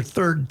with their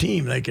third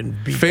team they can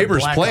beat.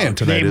 Faber's the Blackhawks. playing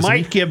tonight, They isn't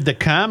might he? give the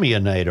commie a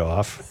night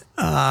off.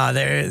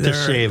 They're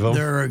save 'em.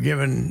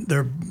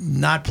 They're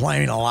not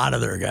playing a lot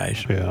of their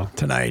guys Yeah.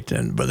 tonight,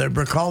 but they're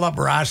called up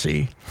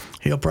Rossi.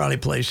 He'll probably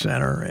play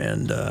center,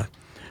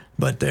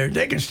 but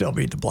they can still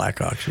beat the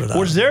Blackhawks without.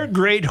 Was him. there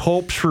great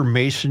hopes for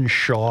Mason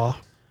Shaw?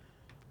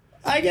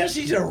 I guess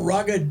he's a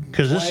rugged.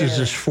 'Cause this is player.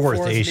 his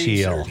fourth knee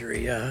ACL.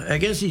 surgery. Yeah, I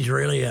guess he's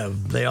really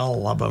they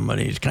all love him,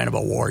 and he's kind of a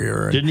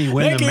warrior. Didn't he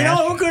win Nick, the you match?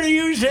 know who could have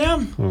used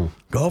him?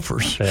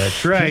 Gophers.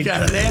 That's right. He's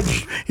got an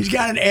edge. He's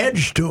got an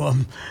edge to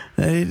him.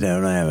 They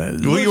don't have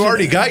it. Well, you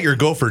already got your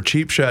Gopher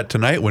cheap shot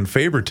tonight when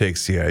Faber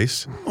takes the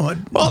ice. What?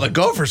 Well, the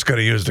Gophers could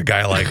have used a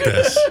guy like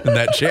this in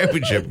that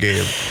championship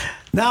game.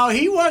 Now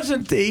he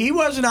wasn't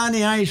on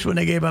the ice when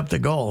they gave up the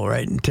goal,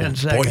 right? In 10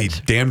 seconds. Boy, he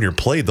damn near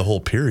played the whole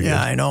period.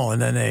 Yeah, I know.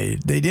 And then they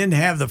didn't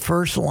have the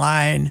first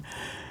line.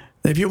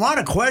 If you want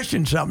to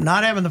question something,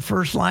 not having the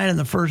first line and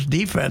the first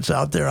defense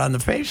out there on the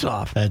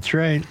faceoff. That's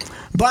right.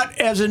 But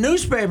as a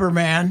newspaper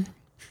man,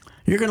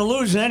 you're going to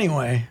lose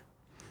anyway.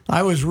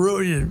 I was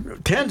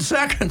rude. 10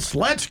 seconds.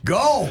 Let's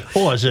go.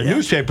 Oh, as a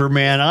newspaper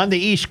man on the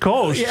East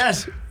Coast,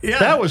 Yes. Yeah.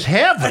 that was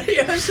heaven.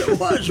 Yes, it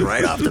was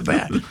right off the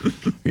bat.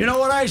 You know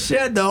what I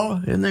said, though,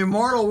 in the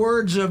immortal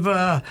words of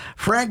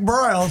Frank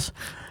Broyles,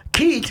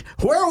 Keat,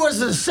 where was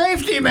the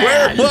safety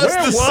man? Where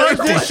was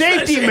the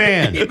safety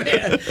man?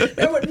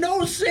 There was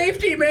no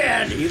safety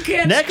man. You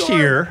can't Next score.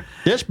 year,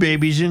 this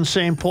baby's in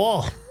St.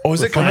 Paul. Oh, is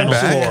The it coming Final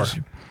back?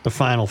 Four. The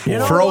Final Four. You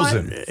know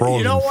Frozen. what? Frozen.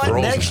 You know what?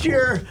 Frozen.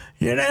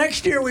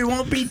 Next year we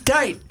won't be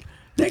tight.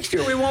 Next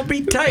year we won't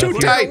be tight. Too We're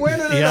tight. gonna win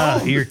it at Yeah,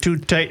 home. you're too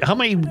tight. How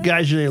many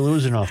guys are they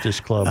losing off this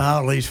club?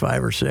 At least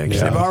 5 or 6.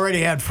 Yeah. They've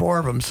already had 4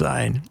 of them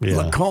signed. Yeah.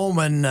 Lacombe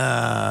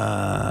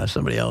and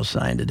somebody else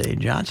signed today.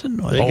 Johnson?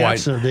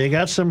 They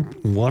got some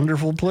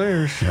wonderful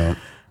players.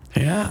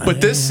 Yeah.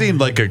 But this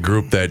seemed like a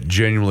group that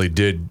genuinely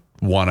did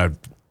want to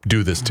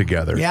do this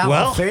together. Yeah,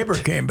 Well, Faber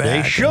came back.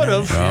 they should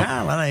have.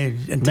 Yeah, well,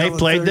 They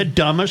played the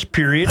dumbest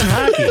period in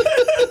hockey.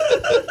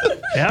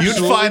 You'd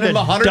fine them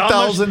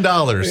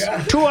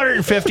 $100,000.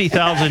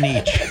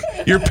 $250,000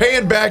 each. You're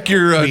paying back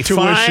your tuition.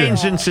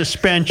 Fines and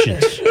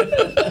suspensions.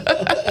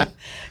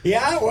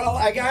 Yeah, well,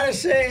 I got to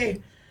say,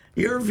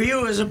 your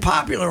view is a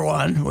popular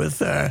one with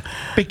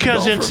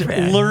Because Gopher it's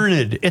fan.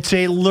 learned. It's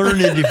a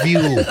learned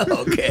view.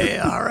 Okay,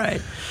 all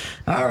right.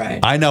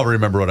 I now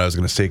remember what I was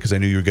going to say because I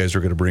knew you guys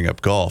were going to bring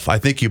up golf. I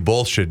think you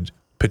both should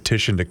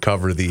petition to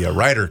cover the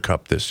Ryder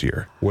Cup this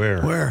year.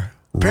 Where?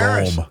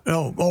 Paris.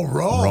 Rome.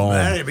 Rome.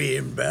 That'd be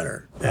even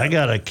better. I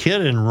got a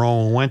kid in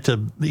Rome, went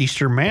to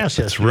Easter Mass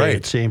yesterday right.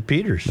 at St.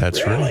 Peter's.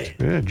 That's Really? right.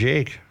 Yeah,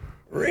 Jake.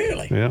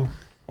 Really? Yeah.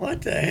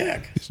 What the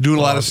heck? He's doing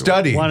a lot of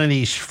study. One of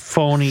these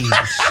phony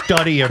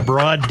study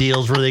abroad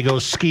deals where they go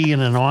skiing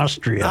in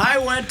Austria. I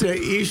went to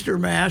Easter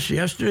Mass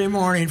yesterday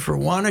morning for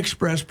one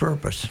express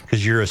purpose.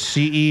 Because you're a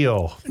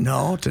CEO.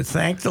 No, to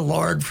thank the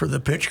Lord for the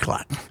pitch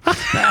clock.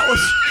 That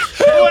was.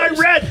 Oh, I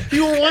read.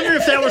 You were wondering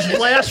if that was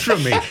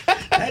blasphemy.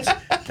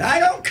 I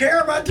don't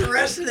care about the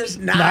rest of this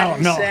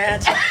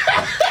nonsense.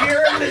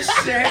 Curing the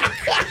sick,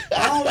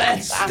 all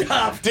that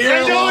stuff.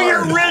 I know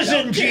you're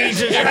risen,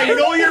 Jesus. I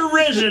know you're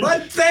risen.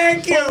 But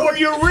thank you. But what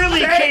you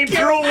really came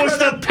through was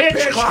the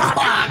pitch clock.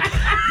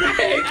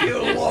 Thank you,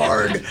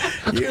 Lord.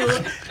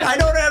 I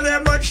don't have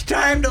that much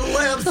time to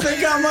live.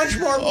 Think how much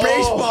more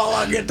baseball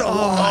I'll get to watch.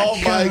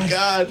 Oh my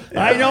God!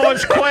 I know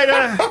it's quite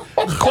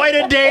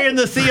a day in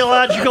the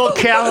theological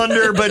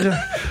calendar, but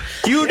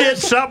you did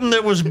something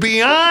that was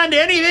beyond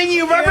anything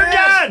you've ever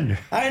Yes. done.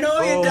 I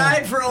know you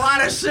died for a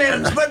lot of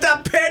sins, but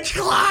the pitch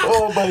clock.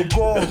 Oh my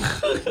God!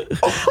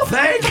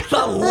 Thank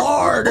the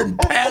Lord and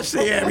pass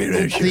the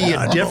ammunition.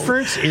 The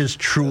difference is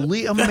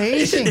truly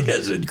amazing. It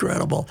is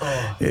incredible.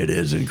 It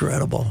is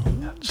incredible.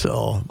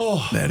 So,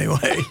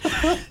 anyway.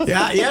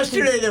 Yeah,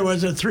 yesterday there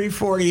was a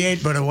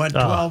 348, but it went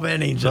 12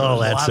 innings. And Oh,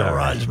 there was that's a lot all of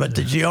right. runs, but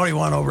the Gioni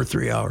won over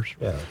 3 hours.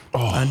 Yeah.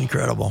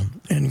 Incredible.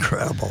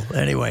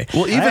 Anyway.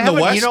 Well, even the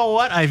West. You know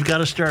what? I've got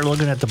to start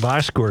looking at the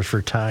box scores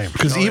for time.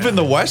 Because even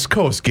the West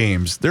Coast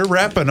games, they're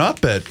wrapping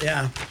up at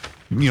Yeah.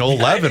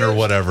 11 or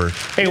whatever.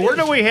 Hey, where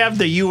do we have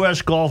the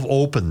U.S. Golf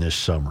Open this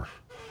summer?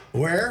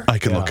 Where? I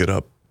can look it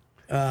up.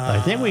 I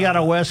think we got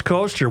a West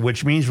Coaster,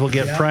 which means we'll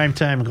get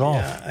primetime golf.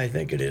 Yeah, I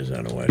think it is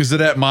on the West. Is it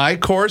at my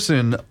course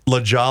in La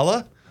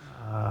Jolla?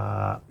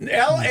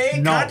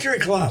 L.A. Country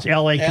Club. It's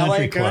LA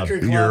Country Club.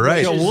 You're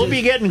right. So we'll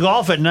be getting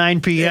golf at 9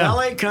 The p.m.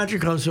 L.A. Country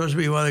Club is supposed to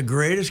be one of the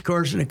greatest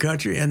courses in the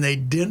country, and they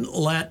didn't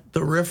let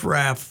the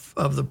riffraff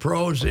of the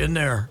pros in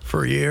there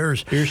for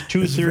years. Here's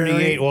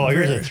 238. Well,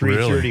 here's a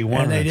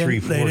 331 And and they a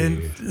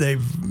didn't.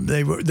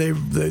 340.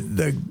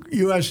 The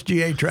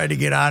USGA tried to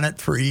get on it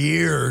for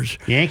years.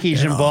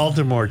 Yankees in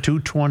Baltimore,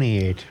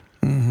 228.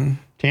 Mm-hmm.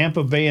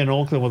 Tampa Bay and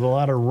Oakland with a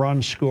lot of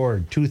runs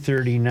scored,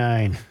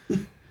 239.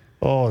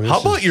 Oh, How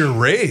about your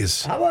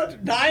Rays? How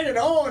about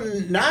 9-0?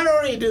 And not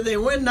only did they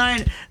win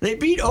 9, they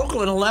beat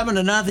Oakland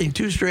 11-0,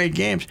 2 straight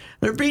games.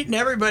 They're beating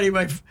everybody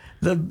by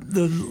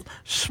the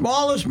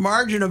smallest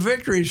margin of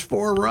victories,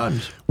 4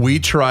 runs. We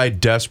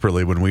tried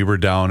desperately when we were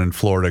down in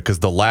Florida because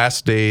the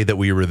last day that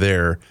we were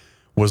there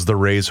was the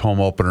Rays home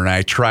opener, and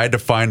I tried to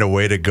find a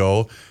way to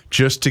go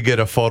just to get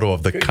a photo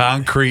of the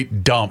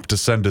concrete dump to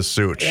send to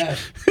Such. Yes.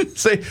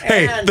 Say,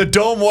 hey, And- the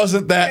dome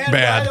wasn't that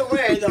bad. By the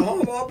way, the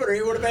home opener,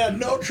 he would have had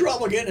no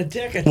trouble getting a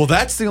ticket. Well,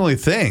 that's the only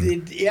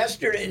thing.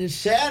 Yesterday and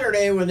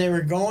Saturday when they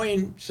were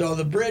going, so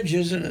the bridge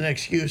isn't an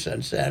excuse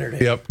on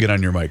Saturday. Yep, get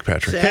on your mic,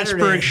 Patrick.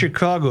 Pittsburgh,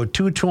 Chicago,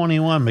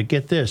 221. But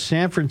get this,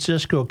 San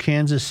Francisco,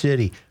 Kansas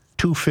City,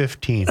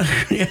 215.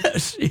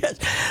 Yes.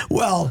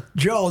 Well,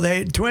 Joe,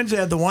 Twins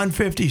had the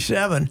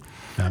 157,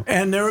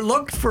 and they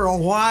looked for a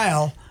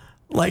while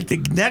like the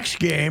next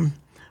game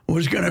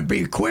was going to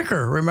be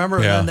quicker. Remember,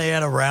 Yeah. then they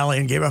had a rally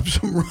and gave up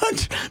some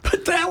runs,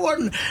 but that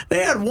wasn't.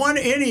 They had one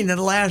inning in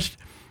the last.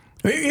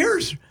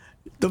 Here's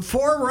the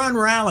 4-run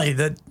rally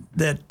that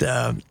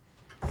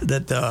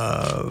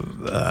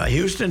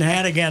Houston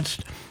had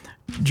against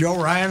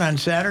Joe Ryan on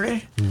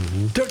Saturday.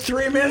 Mm-hmm. Took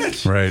 3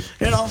 minutes. Right.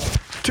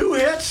 2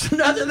 hits,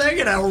 another thing,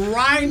 and a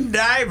line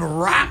dive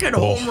rocket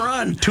home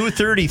run.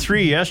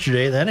 233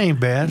 yesterday. That ain't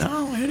bad.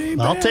 No, it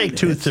ain't I'll bad. take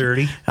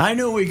 230. I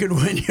knew we could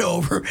win you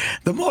over.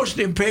 The most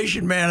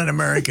impatient man in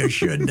America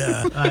should.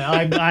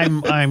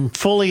 I'm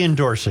fully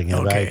endorsing it.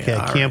 Okay,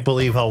 I all can't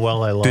believe how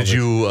well I love it. Did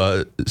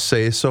you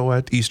say so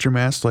at Easter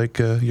Mass like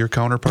your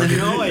counterpart?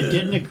 No, it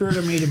didn't occur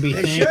to me to be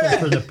They should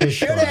thankful for the pitch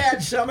have clock.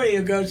 had somebody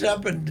who goes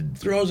up and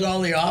throws all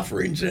the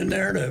offerings in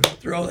there to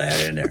throw that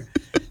in there.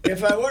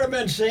 If I would have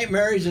been St.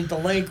 Mary's at the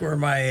lake where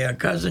my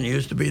cousin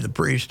used to be the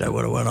priest, I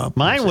would have went up.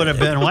 Mine would have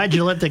been, why'd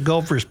you let the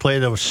Gophers play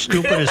the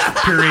stupidest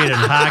period in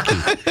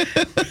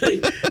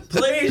hockey?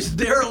 Please,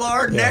 dear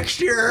Lord,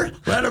 next year,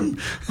 let them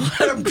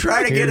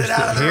try to get it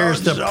out of their Here's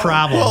own the zone.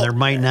 problem. Well, there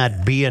might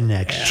not be a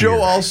next Joe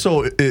year.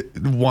 also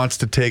wants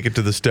to take it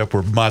to the step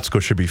where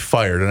Motzko should be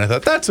fired, and I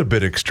thought that's a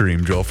bit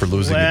extreme, Joe, for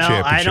losing a Well,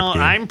 championship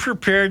game. I'm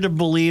prepared to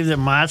believe that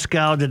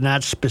Motzko did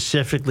not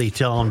specifically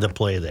tell him to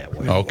play that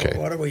way. Okay.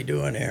 What are we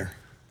doing here?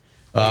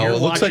 You're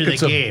It looks like watching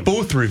it's the a game.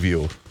 booth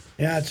review.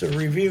 Yeah, it's a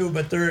review,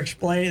 but they're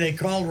explaining. They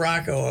called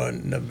Rocco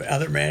and the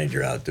other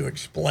manager out to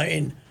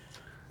explain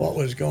what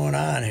was going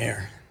on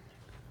here.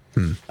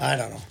 I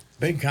don't know.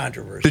 Big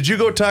controversy. Did you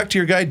go talk to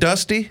your guy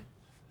Dusty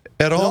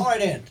at all? No, I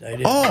didn't. I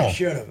Oh,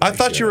 should have. I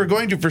thought you were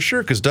going to for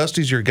sure because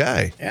Dusty's your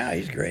guy. Yeah,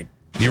 he's great.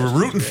 You were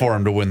rooting for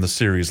him to win the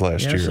series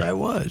last Yes, year. I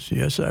was.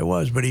 Yes, I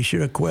was. But he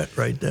should have quit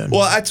right then.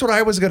 Well, that's what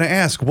I was going to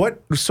ask.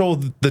 So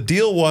the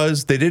deal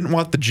was they didn't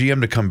want the GM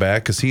to come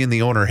back because he and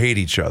the owner hate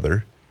each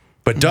other.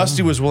 But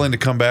Dusty was willing to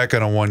come back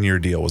on a one-year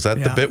deal. Was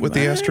that the bit with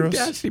the Astros?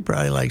 Dusty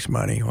probably likes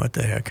money. What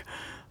the heck?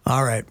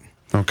 All right.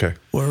 Okay.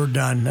 We're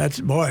done.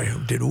 Boy,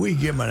 did we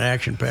give him an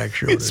action-packed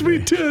show Yes, we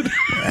today. did.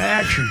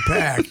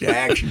 Action-packed.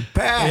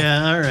 Action-packed.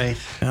 Yeah, all right.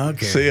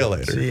 Okay. See you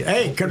later. Hey,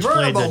 Played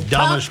convertible. the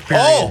dumbest top,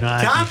 period. Oh, in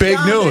hockey. top Big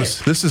down news.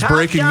 day. This is Top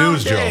breaking down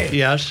news, Joe. day.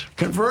 Yes.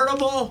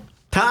 Convertible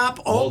top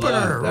Hold on.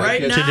 opener That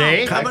right gets- now.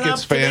 Today? Coming That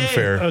gets up today.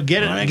 fanfare.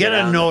 Get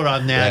a note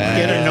on that.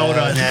 Get a note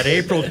on that.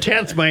 April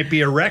 10th might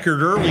be a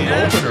record early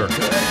opener.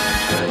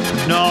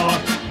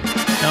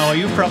 No,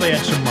 you probably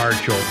had some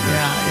March openers.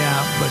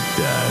 Yeah, but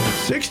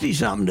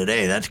 60-something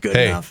today. That's good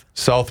Hey, enough.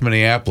 South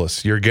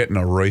Minneapolis, you're getting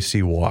a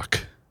Reusse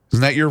walk.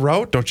 Isn't that your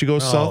route? Don't you go Oh,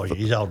 south?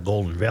 he's out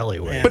Golden Valley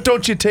way. But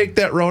don't you take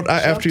that route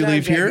after you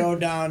leave Sometimes here? I go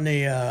down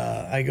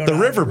the The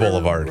River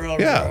Boulevard. Road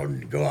Yeah.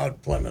 and go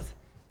out Plymouth.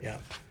 Yeah.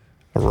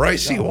 A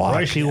Reusse walk.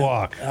 Ricey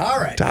walk. All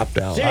right. Top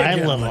down. See you, Island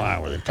gentlemen.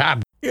 Line with the top.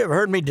 You have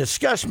heard me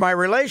discuss my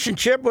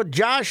relationship with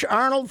Josh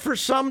Arnold for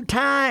some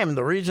time.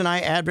 The reason I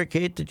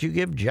advocate that you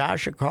give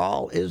Josh a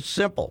call is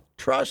simple.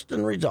 Trust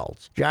and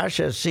results. Josh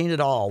has seen it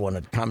all when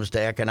it comes to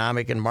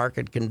economic and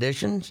market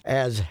conditions.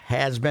 As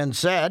has been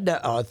said,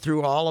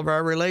 through all of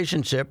our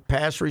relationship,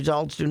 past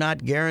results do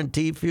not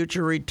guarantee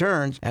future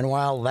returns. And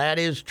while that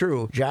is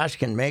true, Josh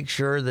can make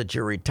sure that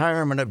your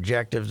retirement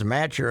objectives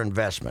match your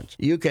investments.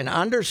 You can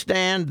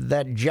understand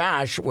that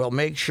Josh will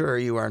make sure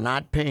you are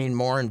not paying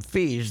more in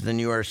fees than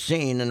you are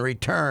seeing in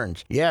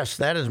returns. Yes,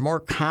 that is more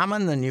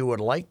common than you would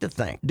like to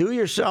think. Do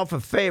yourself a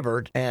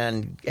favor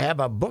and have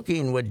a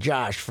booking with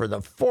Josh for the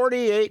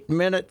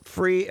 48-minute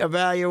free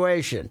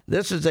evaluation.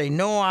 This is a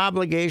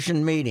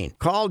no-obligation meeting.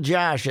 Call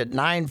Josh at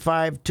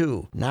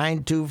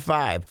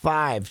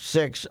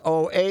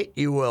 952-925-5608.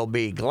 You will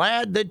be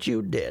glad that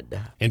you did.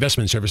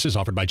 Investment services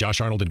offered by Josh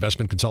Arnold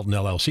Investment Consultant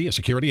LLC, a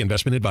security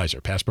investment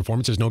advisor. Past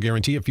performance is no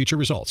guarantee of future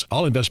results.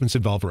 All investments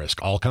involve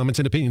risk. All comments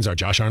and opinions are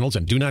Josh Arnold's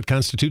and do not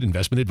constitute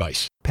investment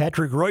advice.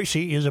 Patrick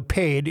Reusse is a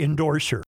paid endorser.